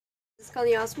It's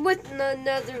Colin Austin with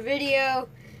another video,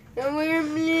 and we're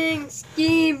playing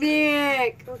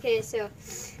Skyblock. Okay, so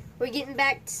we're getting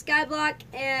back to Skyblock,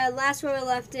 and last where we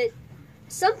left it,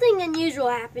 something unusual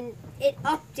happened. It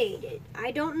updated. I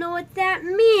don't know what that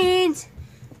means.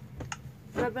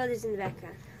 My brother's in the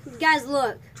background. Guys,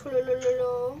 look.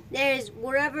 There's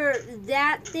wherever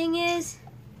that thing is,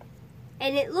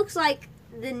 and it looks like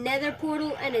the Nether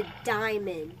portal and a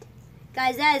diamond.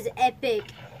 Guys, that is epic.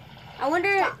 I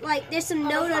wonder, like, there's some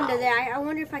note under there. I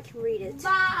wonder if I can read it.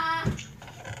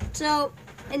 So,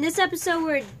 in this episode,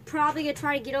 we're probably going to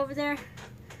try to get over there.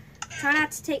 Try not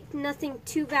to take nothing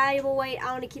too valuable away.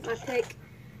 I want to keep my pick,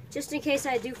 just in case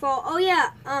I do fall. Oh,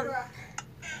 yeah.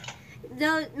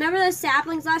 Remember those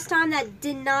saplings last time that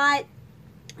did not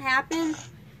happen?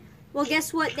 Well,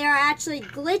 guess what? They're actually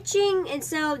glitching, and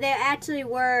so they actually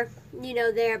were, you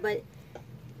know, there, but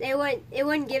it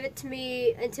wouldn't give it to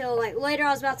me until like later.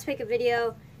 I was about to make a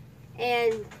video,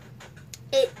 and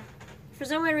it, for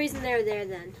some weird reason, they're there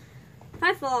then. If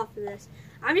I fall off of this,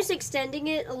 I'm just extending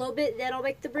it a little bit. That'll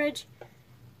make the bridge.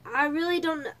 I really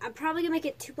don't. I'm probably gonna make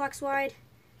it 2 blocks wide,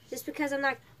 just because I'm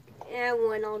not.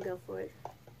 One. I'll go for it.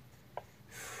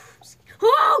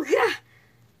 Oh god,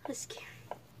 that's scary.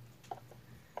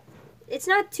 It's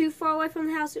not too far away from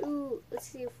the house. Ooh, let's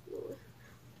see if.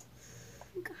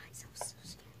 Guys, that was so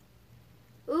scary.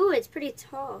 Ooh, it's pretty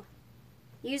tall.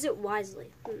 Use it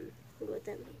wisely. Wonder what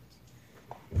that means.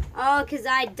 Oh, because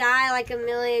I die like a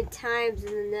million times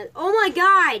in the. Oh my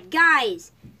god,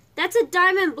 guys! That's a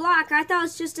diamond block. I thought it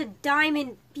was just a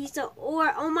diamond piece of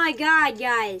ore. Oh my god,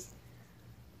 guys.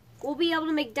 We'll be able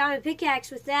to make diamond pickaxe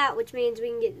with that, which means we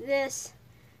can get this.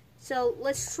 So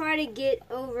let's try to get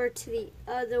over to the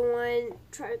other one.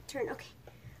 Try to turn, okay,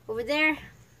 over there.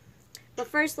 But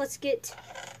first, let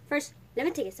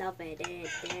me take a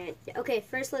selfie. Okay,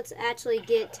 first let's actually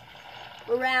get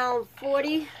around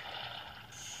 40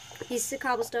 pieces of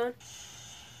cobblestone.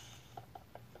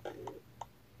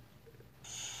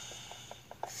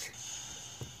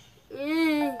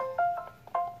 Sorry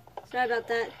about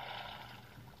that.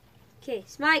 Okay,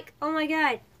 Smike. Oh my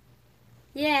god.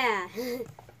 Yeah.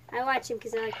 I watch him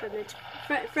because I like Five Nights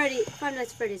at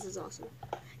Freddy's is awesome.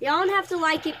 Y'all don't have to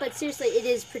like it, but seriously, it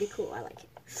is pretty cool. I like it.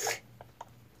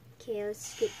 Okay,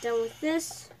 let's get done with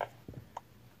this.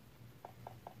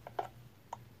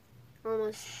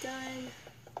 Almost done.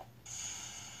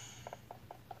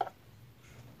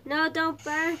 No, don't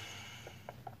burn.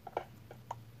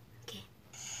 Okay.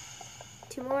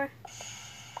 2 more.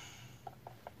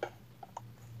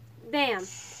 Bam.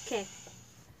 Okay.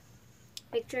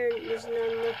 Make sure there's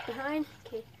none left behind.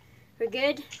 Okay. We're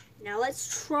good. Now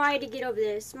let's try to get over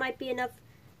this. Might be enough.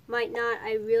 Might not.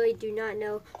 I really do not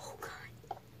know. Oh, God.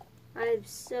 I'm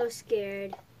so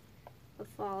scared of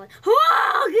falling.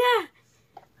 Oh,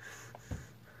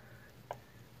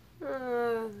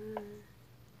 God!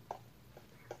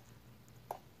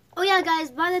 Oh, yeah, guys.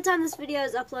 By the time this video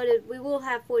is uploaded, we will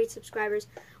have 40 subscribers.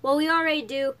 Well, we already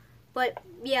do. But,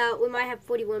 yeah, we might have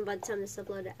 41 by the time this is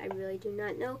uploaded. I really do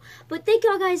not know. But thank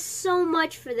y'all guys so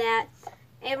much for that.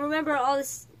 And remember, all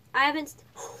this, I haven't,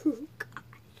 oh, God.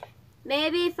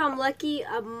 Maybe if I'm lucky,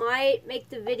 I might make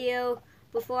the video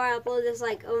before I upload this,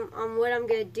 like, on what I'm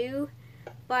going to do.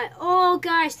 But, oh,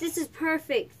 gosh, this is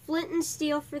perfect. Flint and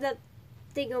steel for that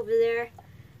thing over there.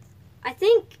 I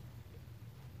think,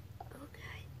 oh,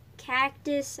 God,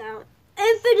 cactus,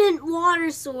 infinite water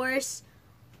source.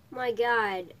 My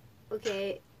God.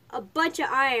 Okay, a bunch of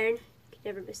iron. Could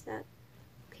never miss that.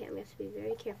 Okay, I'm going to have to be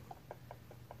very careful.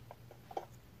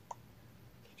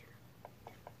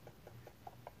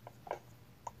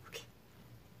 Okay,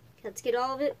 let's get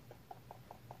all of it.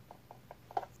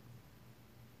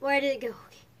 Where did it go?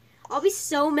 Okay. I'll be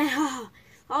so mad.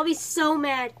 I'll be so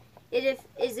mad if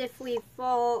we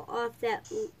fall off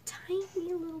that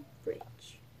tiny little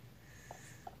bridge.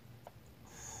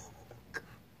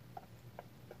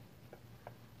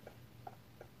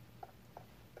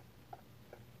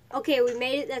 Okay, we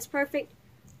made it. That's perfect.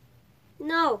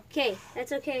 No, okay,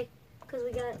 that's okay, because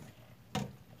we got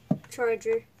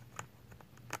charger.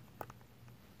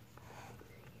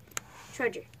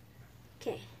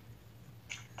 Okay.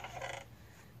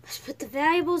 Let's put the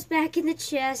valuables back in the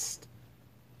chest.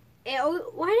 Why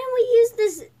didn't we use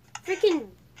this freaking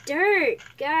dirt?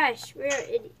 Gosh,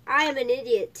 I am an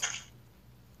idiot.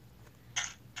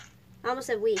 I almost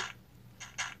said we.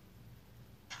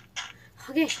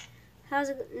 Okay. How's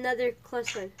another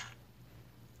close one?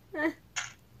 Okay.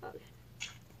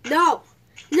 No!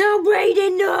 No,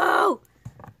 Brayden, no!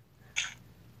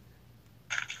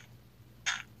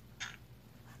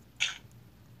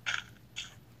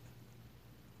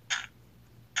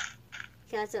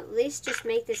 Okay, let's at least just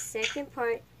make the second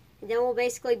part, and then we'll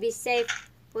basically be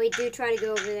safe when we do try to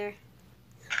go over there.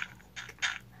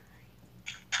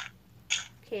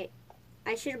 Okay,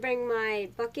 I should bring my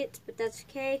buckets, but that's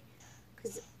okay,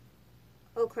 because,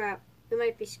 oh crap, we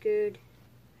might be screwed.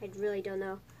 I really don't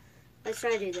know. Let's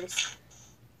try to do this.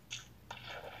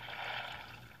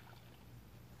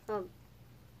 Oh,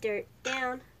 dirt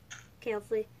down. Okay,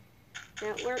 hopefully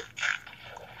that worked.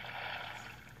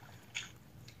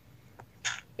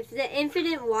 If the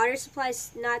infinite water supply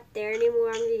is not there anymore,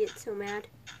 I'm going to get so mad.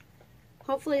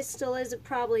 Hopefully it still is. It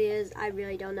probably is. I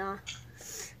really don't know.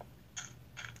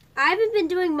 I haven't been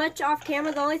doing much off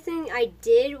camera. The only thing I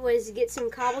did was get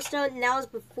some cobblestone, and that was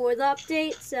before the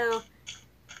update. So,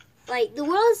 like, the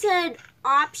world said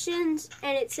options,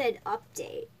 and it said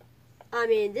update. I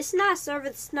mean, this is not a server,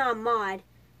 this is not a mod.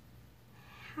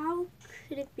 How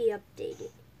could it be updated?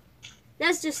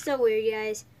 That's just so weird,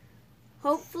 guys.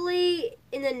 Hopefully,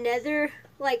 in the nether,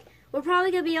 like, we're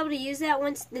probably going to be able to use that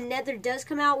once the nether does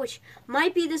come out, which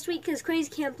might be this week because Crazy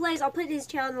Cam Plays. I'll put his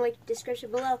channel in the link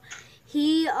description below.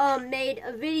 He made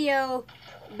a video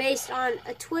based on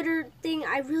a Twitter thing.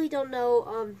 I really don't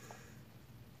know.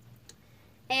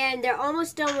 And they're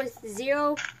almost done with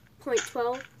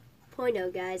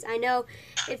 0.12.0, guys. I know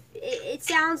if it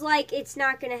sounds like it's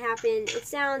not going to happen. It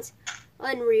sounds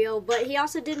unreal. But he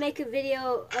also did make a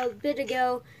video a bit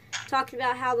ago talking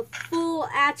about how the full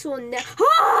actual nether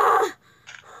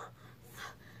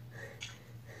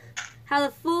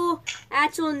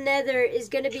is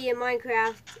going to be in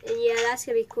Minecraft, and yeah, that's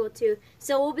going to be cool too.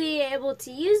 So we'll be able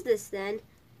to use this then.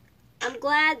 I'm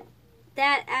glad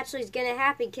that actually is going to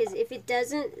happen, because if it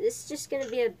doesn't, it's just going to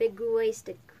be a big waste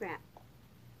of crap.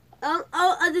 Oh,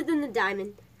 other than the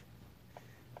diamond.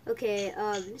 Okay,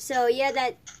 so yeah,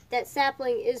 that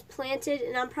sapling is planted,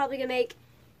 and I'm probably going to make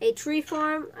a tree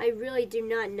farm. I really do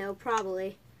not know,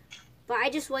 probably. But I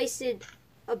just wasted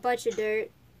a bunch of dirt.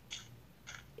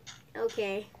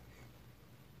 Okay.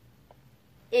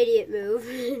 Idiot move.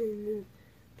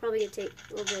 Probably gonna take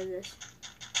a little bit of this.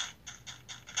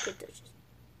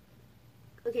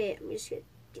 Okay, I'm just gonna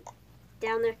get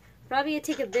down there. Probably gonna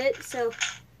take a bit, so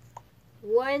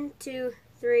 1, 2,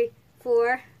 3,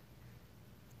 4,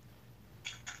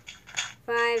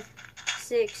 5,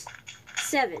 6,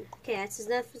 7. Okay, that's as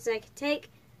enough as I can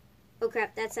take. Oh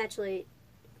crap, that's actually...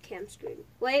 Okay, I'm screwed.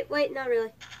 Wait, not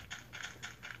really.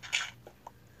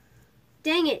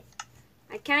 Dang it.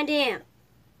 I kinda am.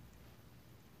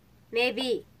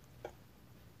 Maybe.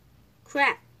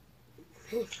 Crap.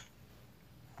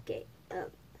 Okay,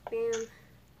 bam.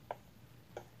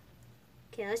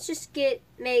 Okay, let's just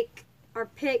make our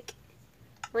pick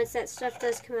once that stuff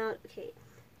does come out. Okay.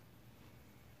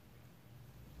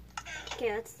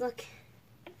 Okay, let's look.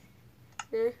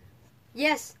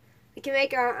 Yes, we can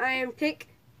make our iron pick.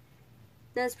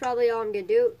 That's probably all I'm gonna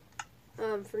do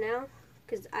for now,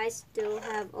 because I still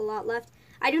have a lot left.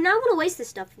 I do not want to waste this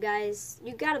stuff, guys.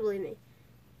 You gotta believe me.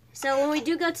 So when we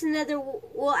do go to the nether,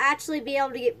 we'll actually be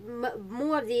able to get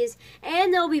more of these,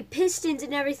 and there'll be pistons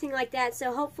and everything like that.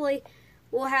 So hopefully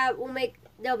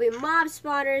there'll be mob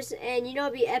spawners, and you know,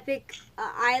 it'll be epic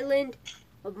island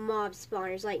of mob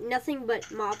spawners, like nothing but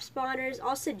mob spawners.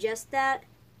 I'll suggest that.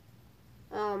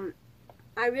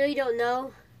 I really don't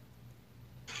know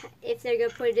if they're gonna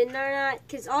put it in there or not,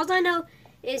 because all I know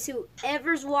is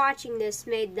whoever's watching this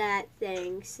made that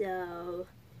thing, so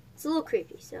it's a little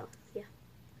creepy. So yeah.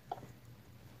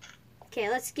 Okay,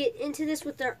 let's get into this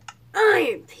with our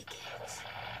iron pickaxe.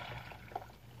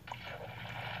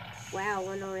 Wow,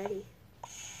 one already.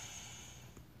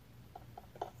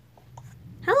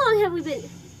 How long have we been?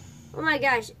 Oh my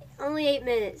gosh, only 8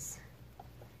 minutes.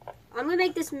 I'm gonna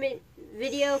make this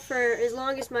video for as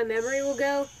long as my memory will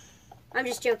go. I'm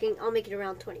just joking. I'll make it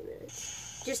around 20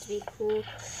 minutes, just to be cool,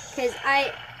 because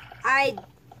I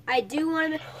do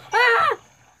want to. Ah!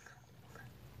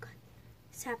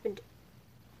 This happened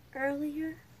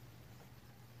earlier.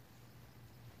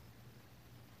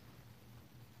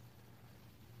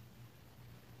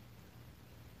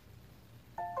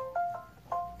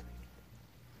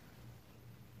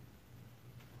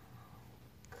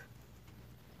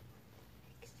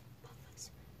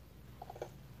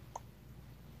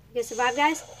 We're gonna survive,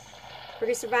 guys. We're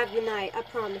gonna survive the night, I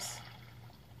promise.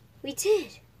 We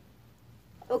did.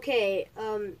 Okay,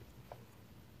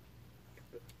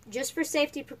 just for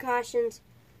safety precautions,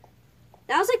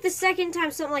 that was like the second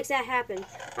time something like that happened.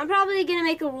 I'm probably gonna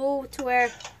make a rule to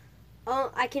where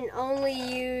I can only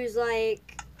use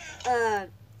like the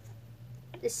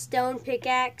stone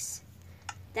pickaxe.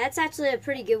 That's actually a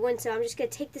pretty good one, so I'm just gonna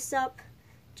take this up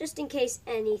just in case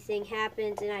anything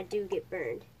happens and I do get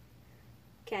burned.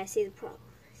 Okay, I see the problem.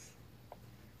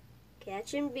 Okay, that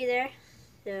shouldn't be there.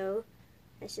 So,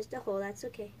 that's just a hole. That's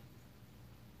okay.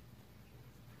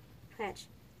 Patch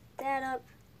that up.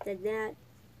 Then that.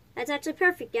 That's actually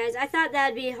perfect, guys. I thought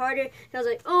that'd be harder. I was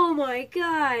like, oh my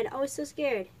god. I was so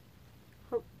scared.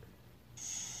 Oh.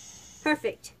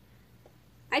 Perfect.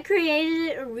 I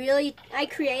created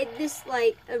this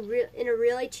like in a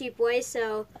really cheap way,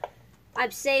 so I'm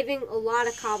saving a lot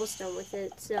of cobblestone with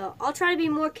it. So I'll try to be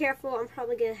more careful. I'm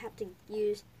probably gonna have to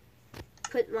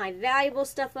put my valuable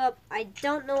stuff up. I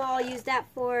don't know what I'll use that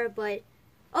for, but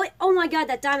oh my god,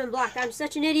 that diamond block. I'm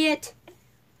such an idiot.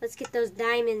 Let's get those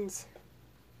diamonds.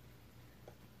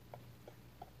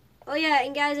 Oh yeah,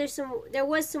 and guys, there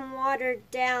was some water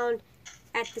down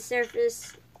at the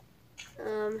surface.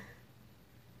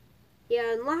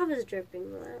 Yeah, and lava's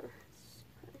dripping. Wow.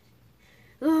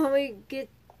 Oh my god.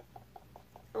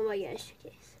 Oh my gosh.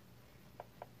 Okay.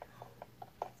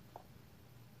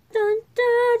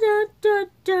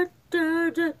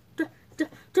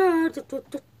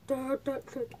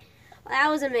 That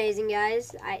was amazing,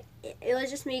 guys. It was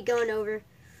just me going over.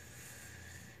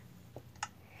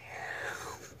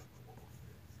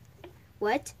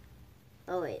 What?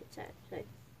 Oh wait, sorry.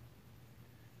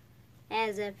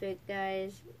 As epic,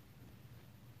 guys.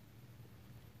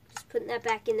 Just putting that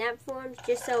back in that form,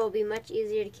 just so it'll be much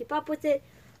easier to keep up with it.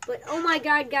 But oh my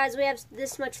god, guys, we have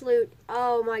this much loot.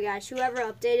 Oh my gosh, whoever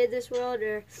updated this world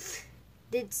or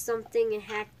did something and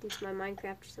hacked into my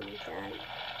Minecraft or something like that.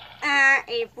 Ah,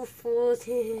 April Fools.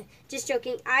 Just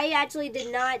joking. I actually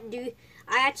did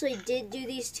do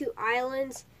these 2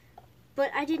 islands,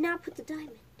 but I did not put the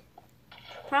diamond.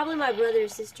 Probably my brother or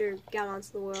sister got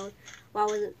onto the world while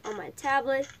I wasn't on my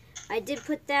tablet. I did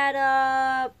put that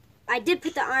up. I did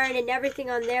put the iron and everything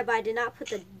on there, but I did not put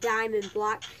the diamond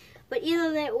block. But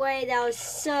either that way, that was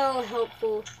so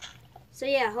helpful. So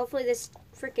yeah, hopefully this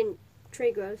freaking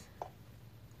tree grows.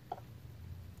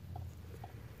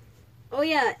 Oh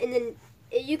yeah, and then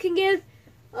you can give,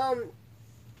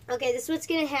 okay, this is what's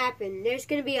going to happen. There's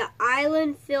going to be an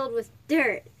island filled with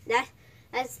dirt.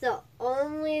 That's the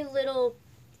only little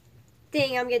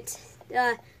thing I'm going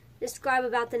to describe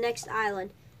about the next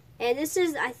island. And this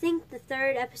is, I think, the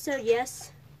 3rd episode,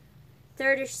 yes.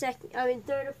 3rd or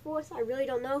 4th, I really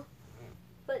don't know.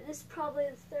 But this is probably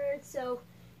the 3rd, so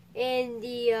in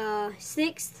the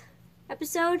 6th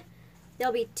episode,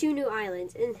 there'll be 2 new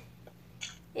islands. And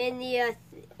in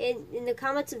the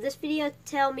comments of this video,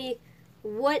 tell me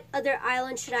what other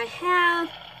island should I have,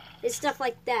 and stuff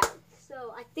like that.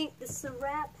 So I think this is a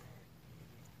wrap.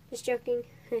 Just joking.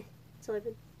 It's only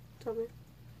been 12 minutes.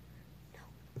 No.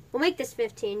 We'll make this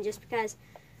 15 just because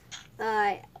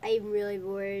I'm really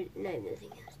bored and I have nothing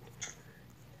else.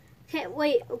 Okay,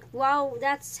 wait. While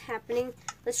that's happening,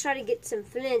 let's try to get some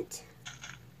flint.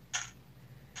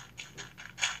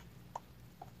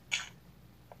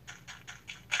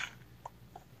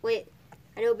 Wait,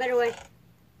 I know a better way.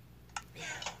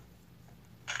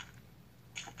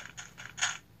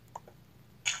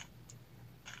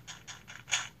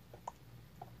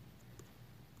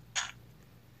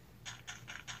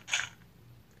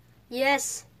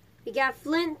 Yes, we got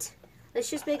flint. Let's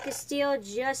just make a steel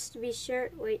just to be sure.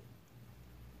 Wait.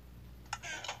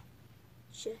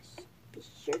 Just be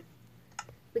sure.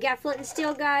 We got flint and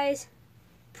steel, guys.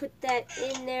 Put that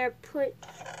in there. Put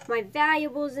my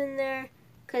valuables in there.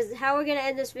 Because how we're going to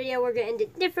end this video, we're going to end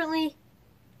it differently.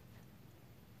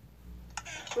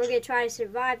 We're going to try to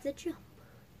survive the jump.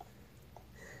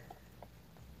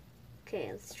 Okay,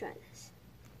 let's try this.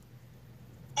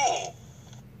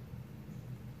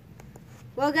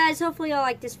 Well, guys, hopefully y'all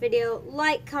like this video.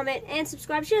 Like, comment, and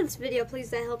subscribe. Share this video, please.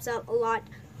 That helps out a lot.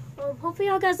 Hopefully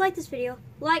y'all guys like this video.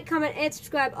 Like, comment, and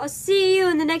subscribe. I'll see you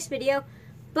in the next video.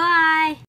 Bye.